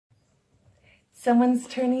Someone's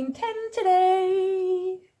turning 10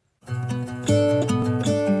 today.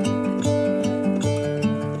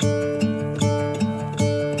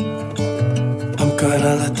 I'm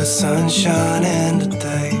gonna let the sun shine in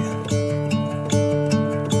today.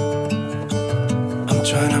 I'm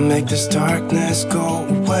trying to make this darkness go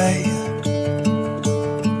away.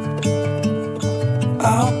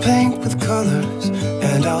 I'll paint with colors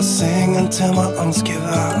and I'll sing until my lungs give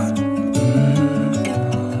out.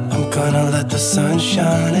 I'm gonna let the sun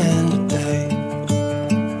shine in today.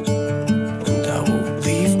 And I will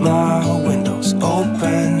leave my windows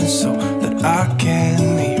open so that I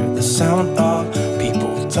can hear the sound of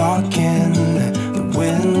people talking and the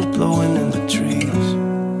wind blowing in the trees.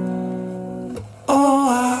 Oh,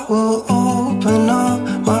 I will open up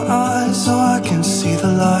my eyes so I can see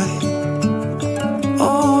the light.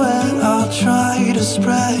 Oh, and I'll try to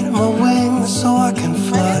spread my wings so I can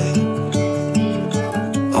fly.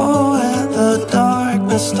 Oh, and the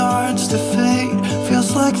darkness starts to fade.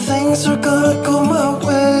 Feels like things are gonna go my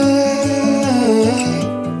way.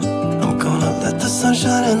 I'm gonna let the sun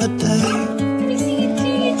shine in the day.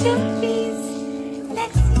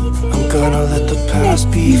 I'm gonna let the past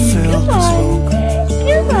be filled with smoke.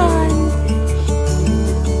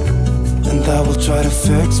 And I will try to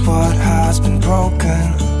fix what has been broken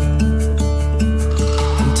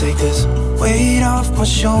and take this weight off my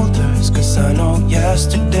shoulders, 'cause I know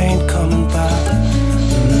yesterday ain't coming back.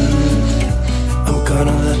 I'm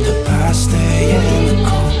gonna let the past stay in the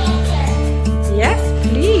cold. Yes,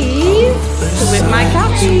 please. With my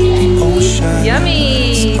coffee.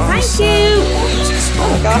 Yummy. Thank you. Oh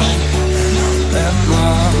my gosh. Let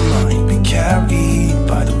my mind be carried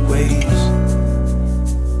by the waves.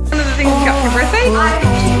 One of the things you got for your birthday?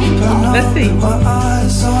 Let's see.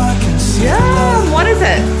 Yum. What is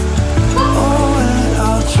it?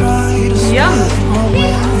 Yum.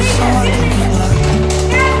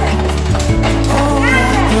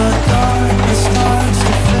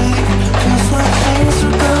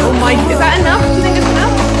 Oh my, is that enough? Do you think it's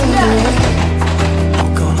enough?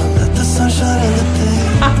 I'm gonna let the sun shine in the day.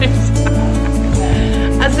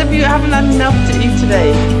 As if you haven't had enough to eat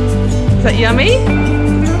today. Is that yummy?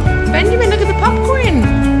 Benjamin, look at the popcorn.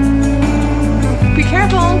 Be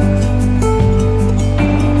careful.